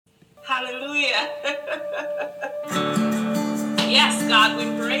Hallelujah. Yes, God, we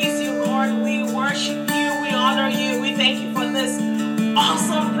praise you, Lord. We worship you. We honor you. We thank you for this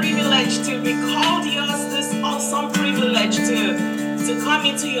awesome privilege to be called yours, this awesome privilege to come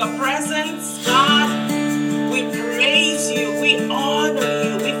into your presence, God. We praise you. We honor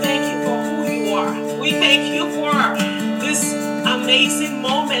you. We thank you for who you are. We thank you for this amazing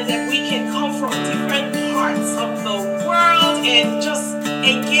moment that we can come from different parts of the world and just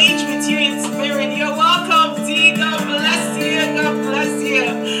engage with you in spirit. You're welcome, D. God bless you. God bless you.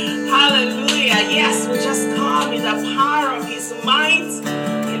 Hallelujah. Yes, we just come in the power of his might,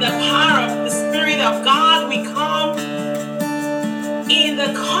 in the power of the Spirit of God. We come in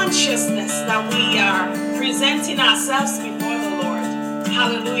the consciousness that we are presenting ourselves before the Lord.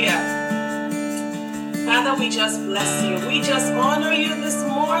 Hallelujah. Father, we just bless you. We just honor you this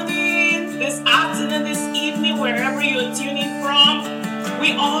morning, this afternoon, this evening, wherever you're tuning from.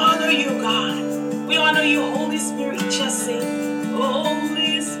 We honor you, God. We honor you, Holy Spirit. Just say,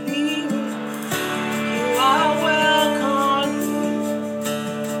 Holy Spirit, you are welcome.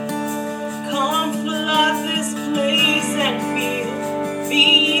 Come flood this place and fill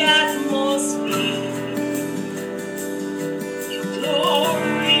the atmosphere. Your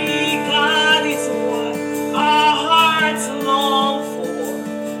glory, God, is what our hearts long for,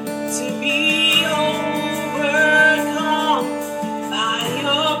 to be overcome by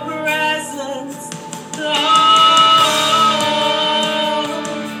your presence, Lord.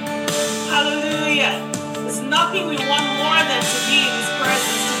 Hallelujah. There's nothing we want more than to be in his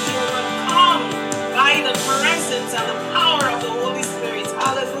presence, to be overcome by the presence and the power of the Holy Spirit.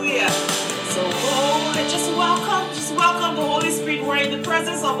 Hallelujah. So, just welcome the Holy Spirit. We're in the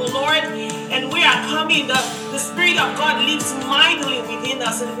presence of the Lord, and we are coming. The Spirit of God lives mightily within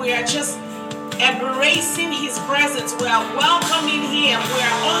us, and we are just embracing his presence. We are welcoming him. We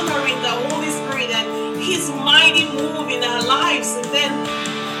are honoring the Holy Spirit and his mighty move in our lives. And then,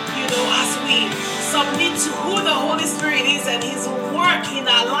 as we submit to who the Holy Spirit is and his work in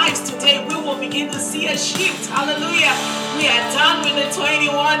our lives today, we will begin to see a shift. Hallelujah. We are done with the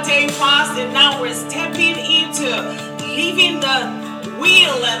 21-day fast, and now we're stepping into living the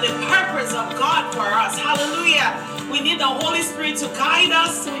will and the purpose of God for us. Hallelujah. We need the Holy Spirit to guide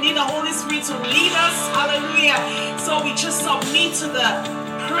us. We need the Holy Spirit to lead us. Hallelujah. So we just submit to the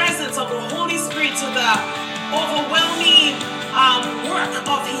presence of the Holy Spirit, to the overwhelming work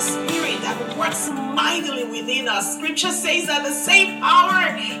of his Spirit that works mightily within us. Scripture says that the same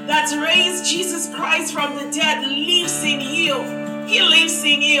power that raised Jesus Christ from the dead lives in you. He lives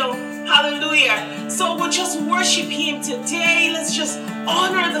in you. Hallelujah. So we'll just worship him today. Let's just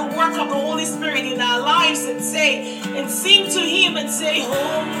honor the work of the Holy Spirit in our lives and sing to him and say,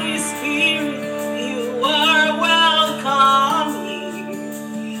 Holy Spirit, you are welcome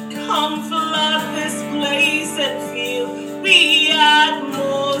here. Come flood this place and fill the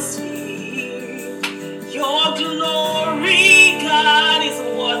atmosphere. Your glory, God, is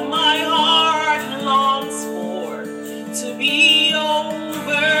what my heart longs for, to be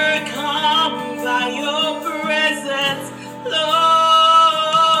overcome by your presence, Lord.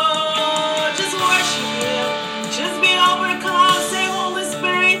 Just worship him. Just be overcome. Say, Holy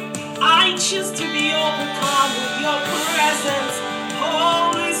Spirit, I choose to be overcome with your presence,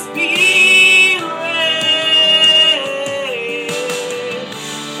 Holy Spirit.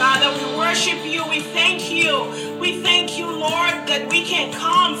 Father, we worship you. We thank you. We thank you, Lord, that we can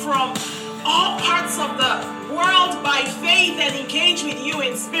come from all parts of the world by faith and engage with you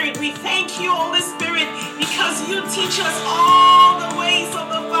in spirit. We thank you, Holy Spirit, because you teach us all the ways of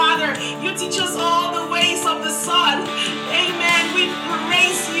the Father. You teach us all the ways of the Son. Amen. We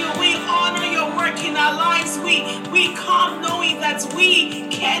praise you. We honor your work in our lives. We come knowing that we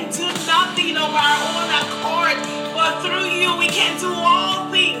can do nothing of our own accord, but through you we can do all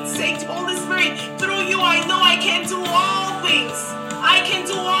things. Say, Holy Spirit, through you I know I can do all things. I can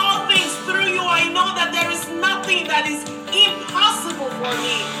do all things through you. I know that there is nothing that is impossible for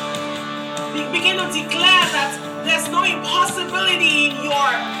me. We begin to declare that there's no impossibility in your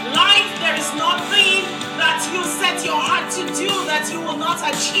life. There is nothing that you set your heart to do that you will not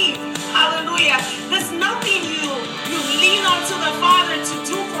achieve. Hallelujah. There's nothing you lean onto the Father to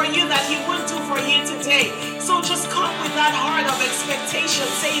do for you that he won't do for you today. So just come with that heart of expectation.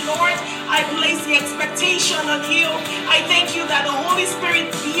 Say, Lord, I place the expectation on you. I thank you that the Holy Spirit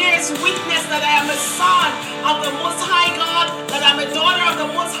bears witness that I am a son of the Most High God, that I'm a daughter of the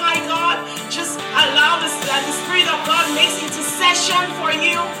Most High God. Just allow that the Spirit of God makes intercession for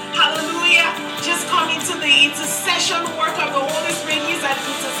you. Hallelujah. Just come into the intercession work of the Holy Spirit. He's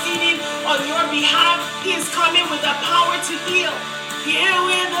interceding on your behalf. He is coming with the power to heal. Here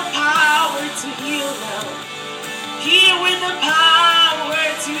with the power to heal now. Here with the power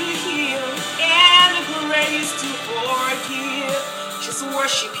to heal and the grace to forgive. Just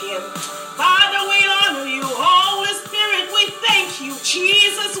worship him. Father, we honor you. Holy Spirit, we thank you.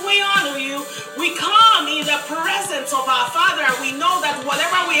 Jesus, we honor you. We come in the presence of our Father. We know that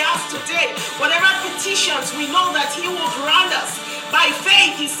whatever we ask today, whatever petitions, we know that he will grant us. By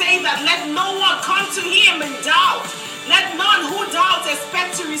faith, he says that let no one come to him in doubt. Let none who doubts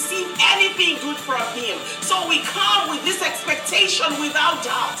expect to receive anything good from him. So we come with this expectation without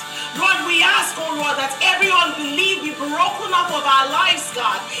doubt. Lord, we ask, oh Lord, that every unbelief be broken up of our lives,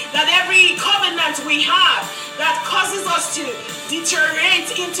 God. That every covenant we have that causes us to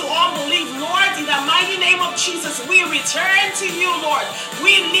deteriorate into unbelief, Lord, in the mighty name of Jesus, we return to you, Lord.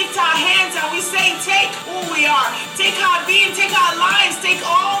 We lift our hands and we say, take who we are. Take our being, take our lives, take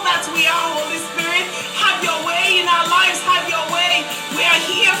all that we are, Holy Spirit. Have your way in our lives, have your way. We are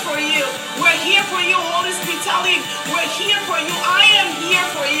here for you. We're here for you, Holy Spirit. Tell him, we're here for you. I am here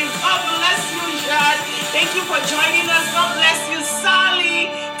for you. God bless you, Jad. Thank you for joining us. God bless you, Sally.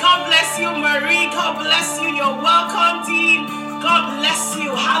 God bless you, Marie. God bless you. You're welcome, Dean. God bless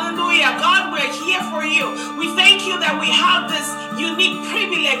you. Hallelujah. God, we're here for you. We thank you that we have this unique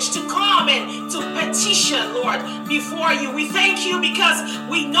privilege to come and to petition, Lord, before you. We thank you because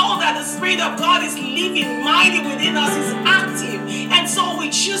we know that the Spirit of God is living mighty within us, is active. And so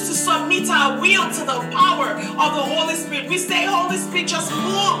we choose to submit our will to the power of the Holy Spirit. We say, Holy Spirit, just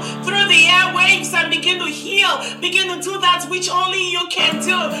move through the airwaves and begin to heal. Begin to do that which only you can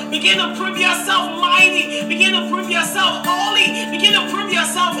do. Begin to prove yourself mighty. Begin to prove yourself holy. Begin to prove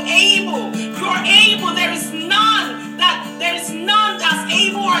yourself able. You're able. There is none as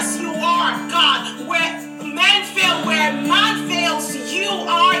able as you are, God. Where man fails, where man fails, you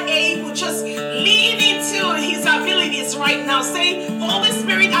are able. Just lean into his abilities right now. Say, Holy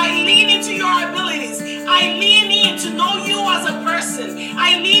Spirit, I lean into your abilities. I lean in to know you as a person.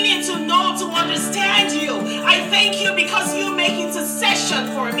 I lean in to know, to understand you. I thank you because you make intercession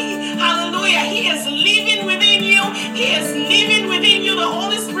for me. Hallelujah. He is living within you. He is living within you. The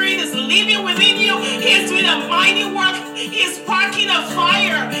Holy Spirit is living within you. He is doing a mighty work. He is sparking a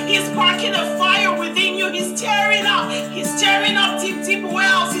fire. He is sparking a fire within you. He's tearing up. He's tearing up deep, deep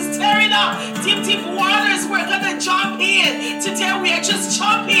wells. He's tearing up deep, deep waters. We're going to jump in. Today we are just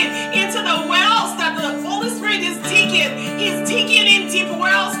jumping into the wells that the Holy Spirit is digging. He's digging in deep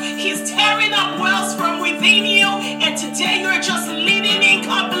wells. He's tearing up wells from within you. And today you're just leaning in.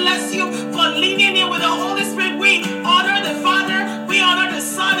 God bless you for leaning in with the Holy Spirit. We honor the Father. We honor the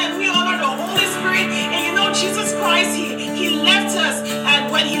Son. And we honor the Holy Spirit. And you know, Jesus Christ, He left us. And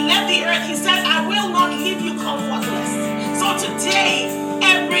when He left the earth, He said, I will not leave you comfortless. So today,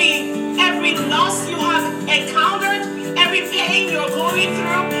 every loss you have encountered, every pain you're going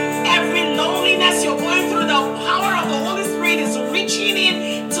through, every loneliness you're going through, the power of the Holy Spirit is reaching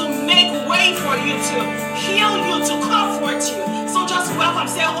in to make way for you, to heal you, to comfort you. So just welcome.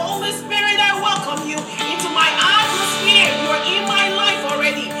 Say, Holy Spirit, I welcome you into my atmosphere. You're in my life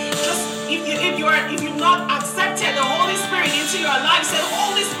already. Just if you've not accepted the Holy Spirit into your life, say,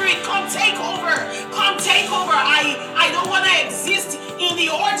 Holy Spirit, come take over. Come take over. I don't want to exist in the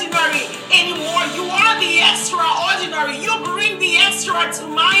ordinary anymore. You are the extraordinary. You bring the extra to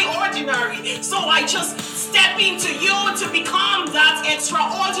my ordinary. So I just step into you to become that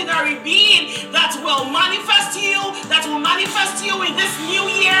extraordinary being that will manifest you in this new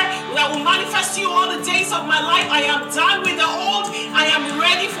year, that will manifest you all the days of my life. I am done with the old. I am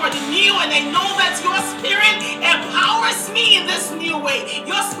ready for the new, and I know that your Spirit empowers me in this new way.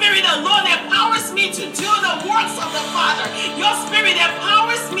 Your Spirit alone empowers me to do the works of the Father. Your Spirit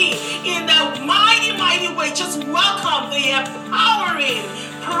empowers me in the mighty, mighty way. Just welcome the empowering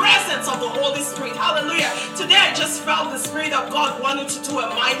presence of the Holy Spirit. Hallelujah. Today I just felt the Spirit of God wanting to do a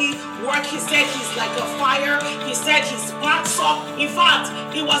mighty work. He said he's like a fire. He said he sparks up. In fact,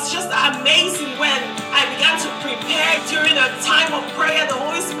 it was just amazing when I began to prepare during a time of prayer. The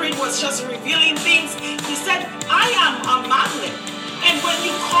Holy Spirit was just revealing things. He said, I am a magnet. And when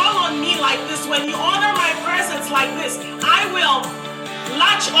you call on me like this, when you honor my presence like this, I will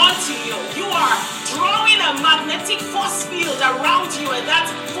latch onto you. You are drawing a magnetic force field around you, and that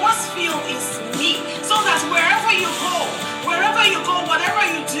force field is me. So that wherever you go, whatever you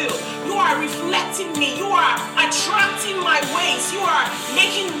do, you are reflecting me. You are attracting my ways. You are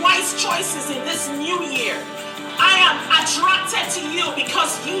making wise choices in this new year. I am attracted to you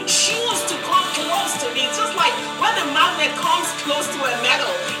because you choose to come close to me. Just like when the magnet comes close to a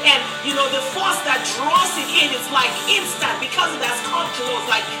metal, and the force that draws it in is like instant because it has come close.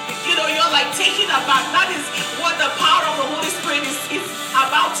 Like, you're like taking a bath. That is what the power of the Holy Spirit is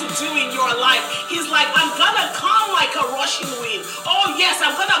about to do in your life. He's like, I'm gonna come like a rushing wind. Oh yes,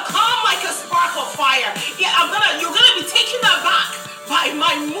 I'm gonna come like a spark of fire. Yeah, you're gonna be taken aback by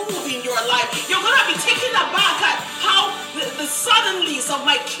my move in your life. You're gonna be taken aback at how the suddenlies of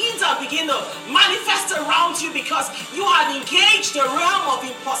my kingdom begin to manifest around you, because you have engaged the realm of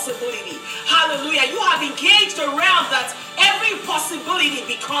impossibility. Hallelujah. You have engaged the realm that every possibility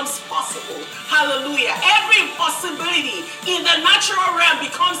becomes possible. Hallelujah. Every possibility in the natural realm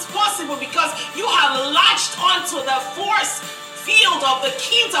becomes possible because you have latched onto the force field of the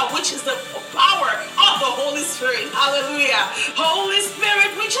kingdom, which is the power of the Holy Spirit. Hallelujah. Holy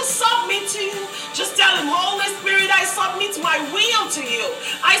Spirit, we just submit to you. Just tell him, Holy Spirit, I submit my will to you.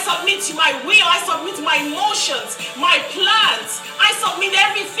 I submit to my will. I submit my emotions, my plans. I submit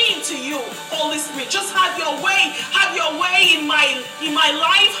everything to you, Holy Spirit. Just have your way. Have your way in my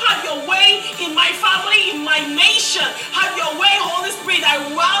life. Have your way in my family, in my nation. Have your way, Holy Spirit. I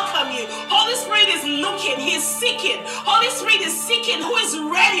welcome you. Holy Spirit is looking. He's seeking. Holy Spirit is seeking who is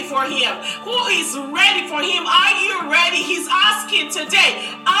ready for him. Who is ready for him? Are you ready? He's asking today,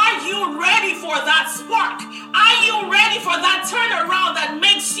 are you ready for that spark? Are you ready for that turnaround that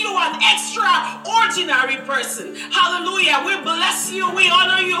makes you an extraordinary person? Hallelujah. We bless you. We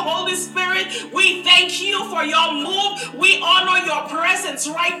honor you, Holy Spirit. We thank you for your move. We honor your presence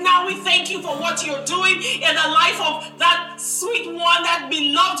right now. We thank you for what you're doing in the life of that sweet one, that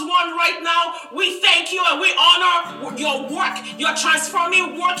beloved one right now. We thank you and we honor your work, your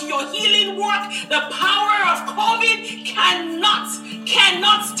transforming work, your healing work. The power of COVID cannot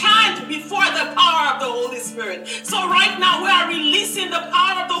stand before the power of the Holy Spirit. So right now we are releasing the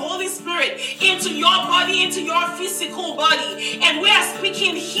power of the Holy Spirit into your body, into your physical body, and we are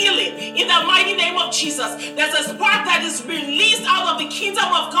speaking healing in the mighty name of Jesus. There's a spark that is released out of the kingdom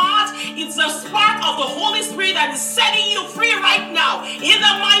of God. It's a spark of the Holy Spirit that is setting you free right now in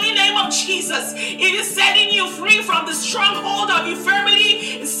the mighty name of Jesus. It is setting you free from the stronghold of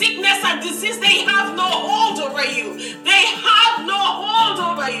infirmity, sickness, and disease. They have no hold over you. They have no hold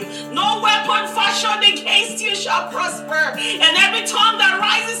over you. No weapon fashioned against you shall prosper, and every tongue that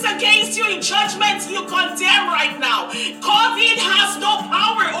rises against you in judgment you condemn right now. COVID has no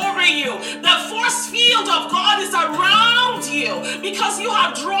power over you. The force field of God is around you because you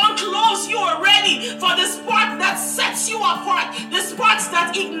have drawn close. You are ready for the spark that sets you apart, the sparks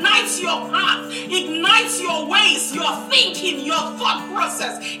that ignites your path, ignites your ways, your thinking, your thought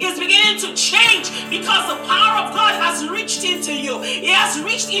process is beginning to change because the power of God has reached into you. It has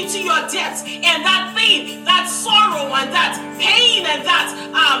reached into your depths, and that thing, that sorrow and that pain and that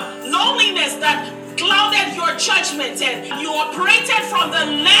loneliness that clouded your judgment, and you operated from the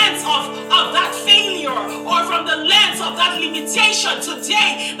lens of that failure or from the lens of that limitation.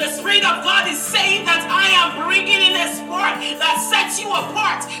 Today the Spirit of God is saying that I am bringing in a spark that sets you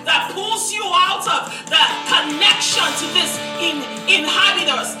apart, that pulls you out of the connection to this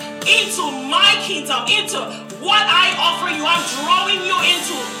inhabitants, into my kingdom, into what I offer you. I'm drawing you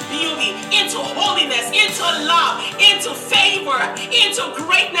into beauty, into holiness, into love, into favor, into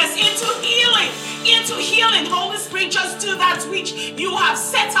greatness, into healing. Holy Spirit, just do that which you have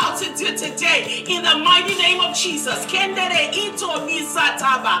set out to do today in the mighty name of Jesus. And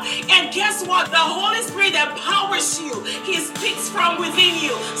guess what? The Holy Spirit empowers you. He speaks from within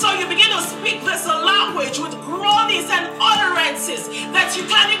you. So you begin to speak this language with groanings and utterances that you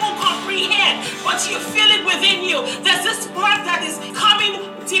can't even comprehend, but you feel it within you. There's this spark that is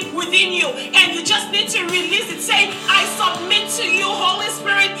coming deep within you, and you just need to release it. Say, I submit to you, Holy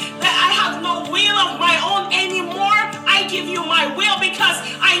Spirit, that I have no will of my own anymore. I give you my will because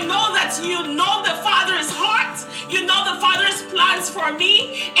I know that you know the Father's heart. You know the Father's plans for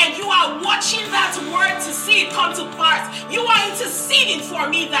me, and you are watching that word to see it come to pass. You are interceding for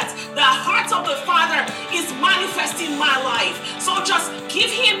me that the heart of the Father is manifesting my life. So just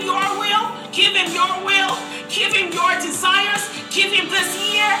give him your will, give him your will, give him your desires, give him this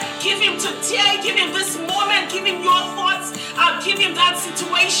year, give him today, give him this moment, give him your thoughts, give him that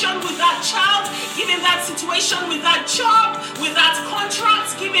situation with that child, give him that situation with that job, with that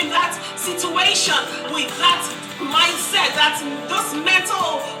contract, give him that situation with that mindset, that those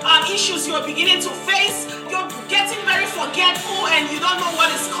mental issues you're beginning to face. You're getting very forgetful and you don't know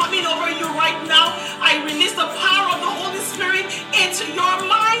what is coming over you right now. I release the power of the Holy Spirit into your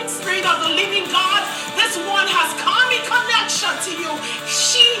mind, Spirit of the living God. This one has come in connection to you.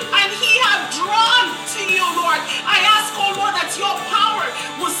 She and he have drawn to you, Lord. I ask, oh Lord, that your power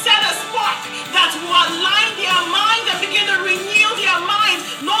will set a spark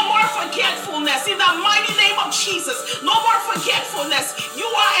in the mighty name of Jesus. No more forgetfulness. You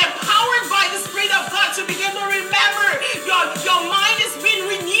are empowered by the Spirit of God to begin to remember. Your mind is being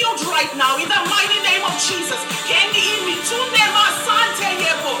renewed right now in the mighty name of Jesus.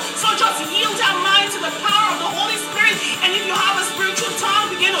 So just yield your mind to the power of the Holy Spirit, and if you have a spiritual tongue,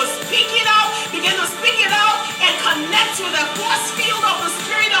 begin to speak it out. Begin to speak it out and connect with the force field of the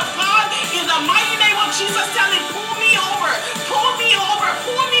Spirit of God in the mighty name of Jesus. Tell him, pull me over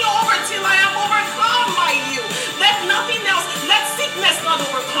till I am overcome by you. Let nothing else, let sickness not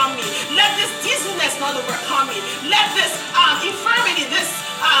overcome me. Let this dizziness not overcome me. Let this infirmity, this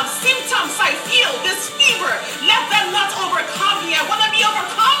symptoms I feel, this fever, let them not overcome me. I want to be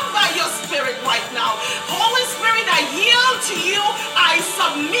overcome by your Spirit right now. Holy Spirit, I yield to you. I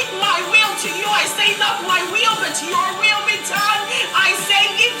submit my will to you. I say not my will, but your will be done. I say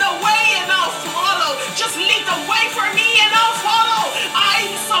lead the way and I'll follow. Just lead the way for me and I'll follow. I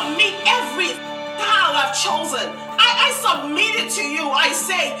submit every path I've chosen. I submit it to you. I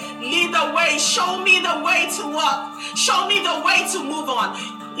say, lead the way. Show me the way to walk. Show me the way to move on.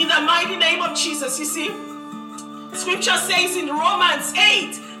 In the mighty name of Jesus, you see, Scripture says in Romans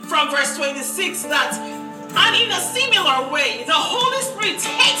 8 from verse 26 that, and in a similar way, the Holy Spirit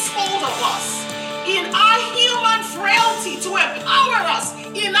takes hold of us in our human frailty to empower us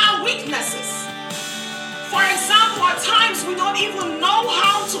in our weaknesses. For example, at times we don't even know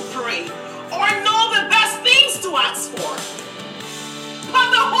how to pray or know the best things to ask for. But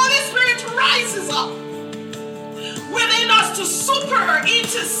the Holy Spirit rises up within us to super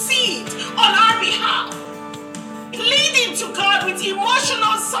intercede on our behalf, pleading to God with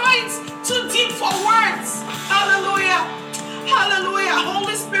emotional signs too deep for words. Hallelujah. Hallelujah.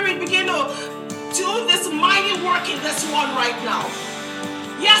 Holy Spirit, begin to do this mighty work in this one right now.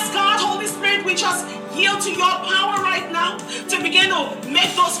 Yes, God, Holy Spirit, we just yield to your power right now to begin to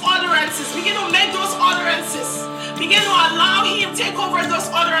make those utterances. Begin to make those utterances. Begin to allow him take over those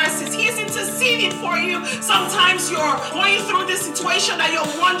utterances. He's interceding for you. Sometimes you're going through this situation and you're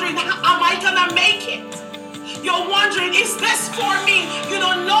wondering, am I gonna make it? You're wondering, is this for me? You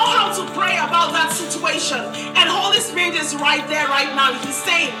don't know how to pray about that situation. And Holy Spirit is right there right now. He's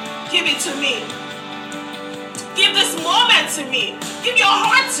saying, give it to me. Give this moment to me. Give your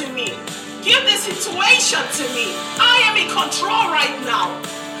heart to me. Give this situation to me. I am in control right now.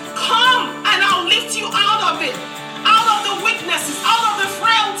 Come and I'll lift you out of it. Out of the weaknesses, out of the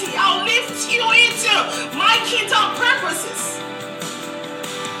frailty. I'll lift you into my kingdom purposes.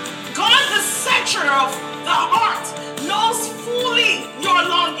 God, the searcher of the heart, knows fully your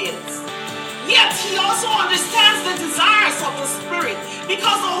longings. Yet he also understands the desires of the Spirit,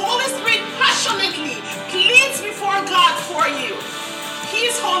 because the Holy Spirit passionately pleads before God for you. He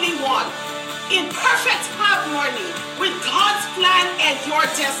is Holy One, in perfect harmony with God's plan and your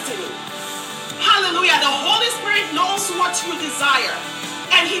destiny. Hallelujah. The Holy Spirit knows what you desire,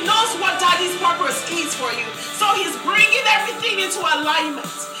 and he knows what Daddy's purpose is for you. So he's bringing everything into alignment.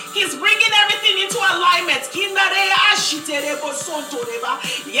 He's bringing everything into alignment. If you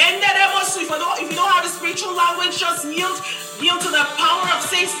don't have a spiritual language, just yield to the power of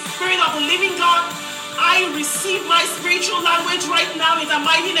the Spirit of the living God. I receive my spiritual language right now in the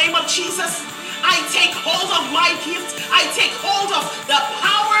mighty name of Jesus. I take hold of my gift. I take hold of the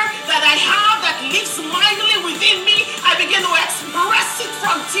power that I have that lives mightily within me. I begin to express it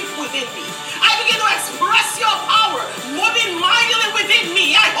from deep within me. I begin to express your power moving mightily within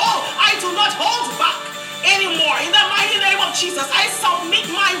me. I do not hold back anymore. In the mighty name of Jesus, I submit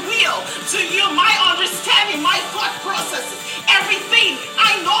my will to you, my understanding, my thought processes, everything.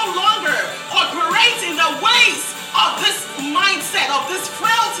 I no longer operate in the ways of this mindset, of this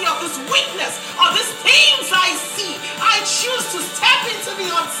frailty, of this weakness, of these things I see. I choose to step into the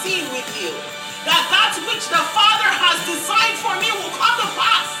unseen with you. That which the Father has designed for me will come to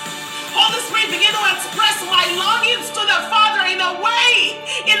pass. Holy Spirit, begin to express my longings to the Father in a way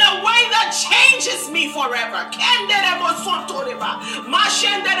that changes me forever.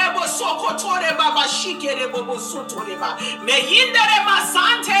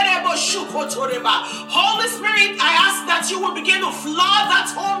 Holy Spirit, I ask that you will begin to flood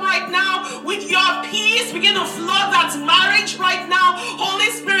that home right now with your peace. Begin to flood that marriage right now. Holy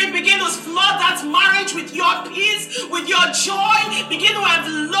Spirit, begin to flood that marriage with your peace, with your joy. Begin to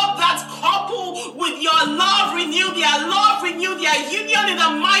envelop that couple with your love. Renew their union in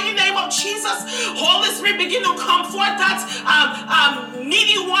the mighty name of Jesus. Holy Spirit, begin to comfort that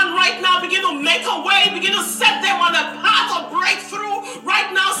needy one right now. Begin to make a way. Begin to set them on a path of breakthrough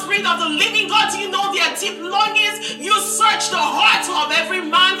right now. Spirit of the living God, you know their deep longings. You search the heart of every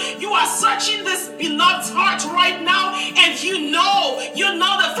man. You are searching this beloved heart right now, and you know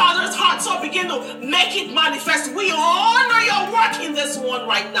the Father's heart. So begin begin to make it manifest. We honor your work in this one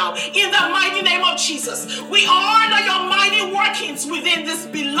right now. In the mighty name of Jesus, we honor your mighty workings within this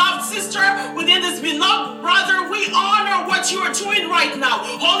beloved sister, within this beloved brother. We honor what you are doing right now.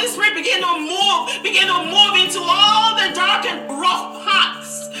 Holy Spirit, begin to move into all the dark and rough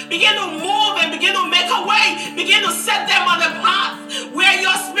paths. Begin to move and begin to make a way. Begin to set them on the path where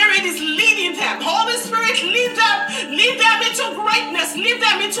your spirit is leading them. Holy Spirit, lead them into greatness. Lead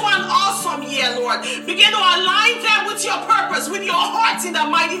them into an awesome year, Lord. Begin to align them with your purpose, with your heart in the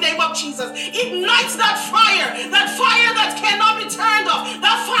mighty name of Jesus. Ignite that fire that cannot be turned off,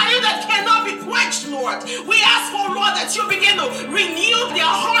 that fire that cannot be quenched, Lord. We ask, oh Lord, that you begin to renew their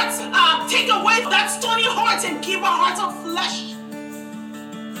hearts, take away that stony heart and give a heart of flesh.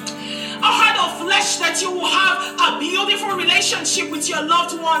 A heart of flesh, that you will have a beautiful relationship with your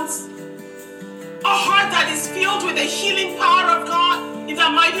loved ones. A heart that is filled with the healing power of God in the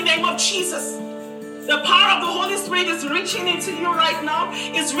mighty name of Jesus. The power of the Holy Spirit is reaching into you right now.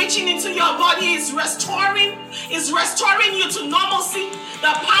 It's reaching into your body. It's restoring you to normalcy.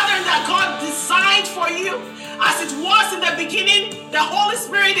 The pattern that God designed for you, as it was in the beginning, the Holy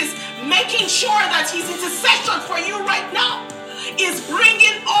Spirit is making sure that His intercession for you right now is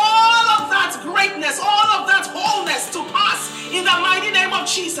bringing all of that greatness, all of that wholeness to pass in the mighty name of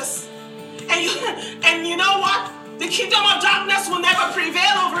Jesus. And you know what? The kingdom of darkness will never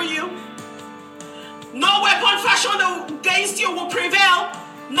prevail over you. No weapon fashioned against you will prevail.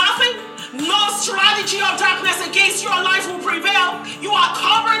 Nothing. No strategy of darkness against your life will prevail. You are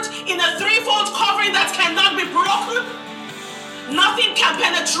covered in a threefold covering that cannot be broken. Nothing can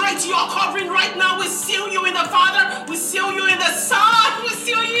penetrate your covering right now. We seal you in the Father. We seal you in the Son. We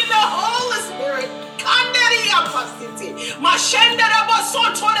seal you in the Holy Spirit.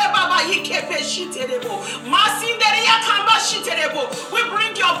 We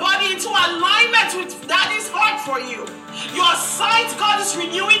bring your body into alignment with Daddy's heart for you. Your sight, God is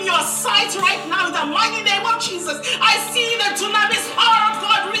renewing your sight right now in the mighty name of Jesus. I see the dunamis power of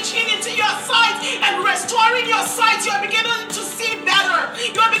God reaching into your sight and restoring your sight. You are beginning to see better.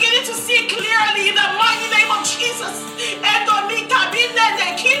 You are beginning to see clearly in the mighty name of Jesus.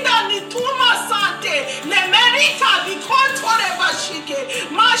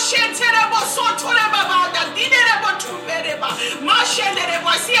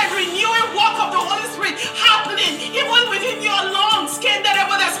 I see a renewing work of the Holy Spirit happening even within your lungs.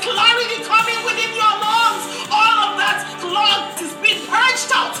 There's clarity coming within your lungs. All of that clog is being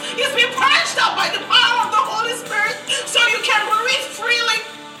purged out. It's being purged out by the power of the Holy Spirit, so you can breathe freely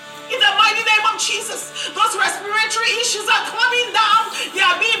in the mighty name of Jesus. Those respiratory issues are coming down. They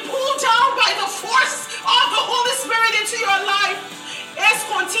are being pulled down by the force of the Holy Spirit into your life.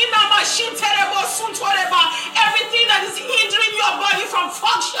 Everything that is hindering your body from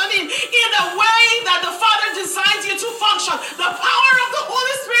functioning in the way that the Father designed you to function, the power of the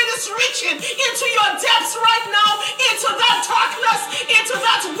Holy Spirit is reaching into your depths right now, into that darkness, into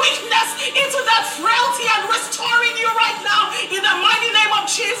that weakness, into that frailty, and restoring you right now in the mighty name of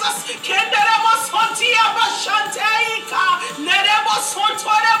Jesus.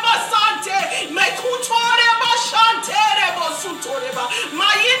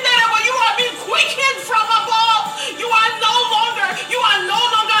 You are being quickened from above. You are no longer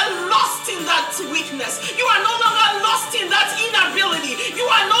lost in that weakness. You are no longer lost in that inability. You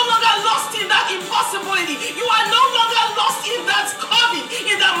are no longer lost in that impossibility. You are no longer lost in that covering.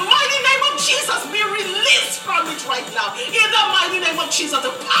 In the mighty name of Jesus, be released from it right now. In the mighty name of Jesus,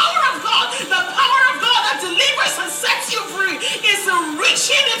 the power of God that delivers and sets you free is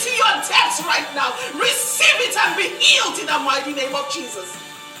reaching into your depths right now. Receive it and be healed in the mighty name of Jesus.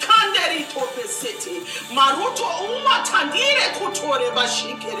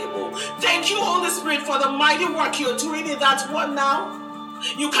 Thank you, Holy Spirit, for the mighty work you're doing in that one now.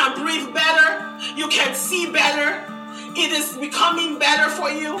 You can breathe better. You can see better. It is becoming better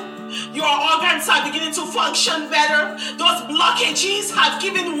for you. Your organs are beginning to function better. Those blockages have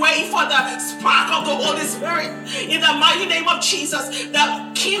given way for the spark of the Holy Spirit. In the mighty name of Jesus,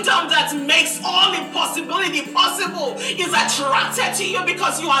 the kingdom that makes all impossibility possible is attracted to you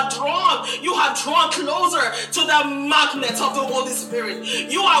because you have drawn closer to the magnet of the Holy Spirit.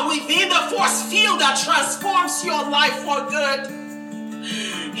 You are within the force field that transforms your life for good.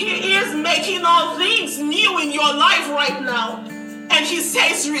 He is making all things new in your life right now. And he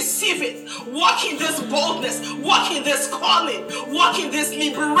says, receive it. Walk in this boldness. Walk in this calling. Walk in this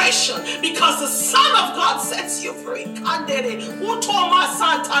liberation. Because the Son of God sets you free.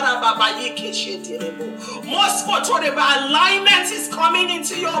 Alignment is coming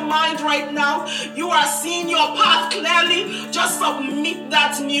into your mind right now. You are seeing your path clearly. Just submit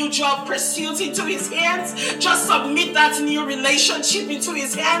that new job pursuit into his hands. Just submit that new relationship into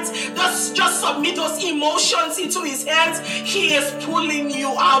his hands. Just submit those emotions into his hands. He is pulling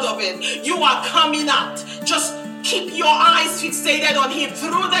you out of it. You are coming out. Just keep your eyes fixated on him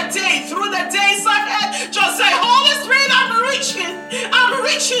through the days ahead. Just say, Holy Spirit, I'm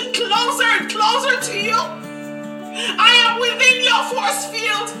reaching closer and closer to you. I am within your force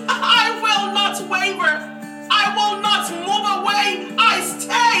field. I will not waver. I will not move away. I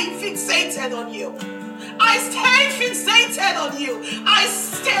stay fixated on you. I stay fixated on you. I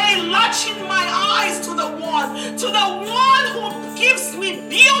stay latching my eyes to the one who gives me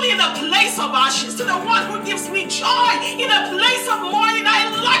beauty in a place of ashes, to the one who gives me joy in a place of mourning. I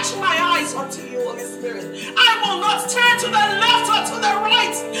latch my eyes onto you, Holy Spirit. I will not turn to the left or to the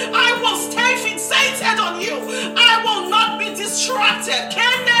right. I will stay fixated on you. I will not be distracted.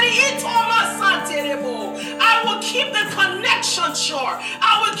 I will keep the connection sure.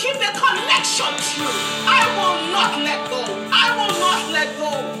 I will keep the connection true. I will not let go. I will not let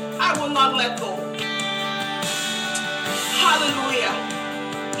go. I will not let go. Hallelujah.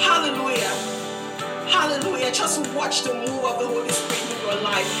 Hallelujah. Hallelujah. Just watch the move of the Holy Spirit in your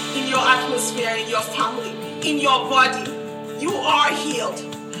life, in your atmosphere, in your family, in your body. You are healed.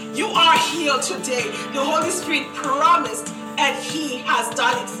 You are healed today. The Holy Spirit promised, and he has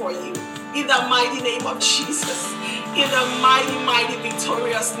done it for you. In the mighty name of Jesus. In the mighty, mighty,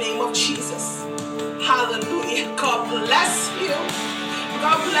 victorious name of Jesus. Hallelujah. God bless you.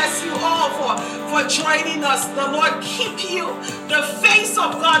 God bless you all for joining us. The Lord keep you. The face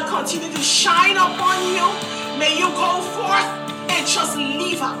of God continue to shine upon you. May you go forth and just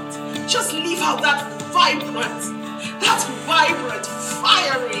live out. Just live out that vibrant,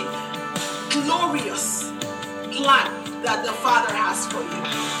 fiery, glorious plan that the Father has for you.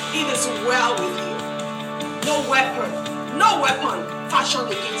 It is well with you. No weapon fashioned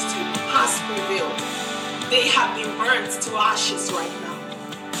against you has prevailed. They have been burnt to ashes right now.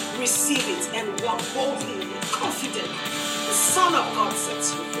 Receive it and walk boldly and confidently. The Son of God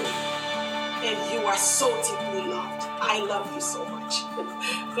sets you free. And you are so deeply loved. I love you so much.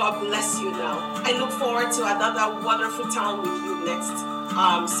 God bless you now. I look forward to another wonderful time with you next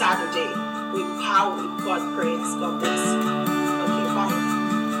Saturday with Power with God Prayers. God bless you. Okay, bye.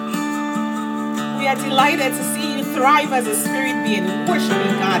 We are delighted to see you thrive as a spirit being,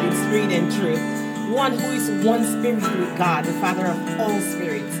 worshiping God in spirit and truth. One who is one spirit with God, the Father of all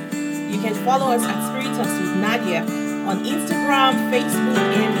spirits. You can follow us at Spirit Talks with Nadia on Instagram, Facebook,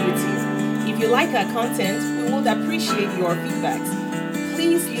 and YouTube. If you like our content, we would appreciate your feedback.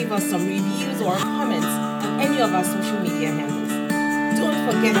 Please leave us some reviews or comments on any of our social media handles. Don't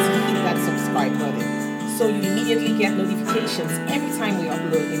forget to hit that subscribe button so you immediately get notifications every time we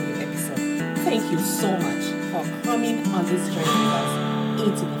upload a new episode. Thank you so much for coming on this journey with us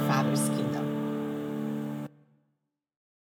into the Father's kingdom.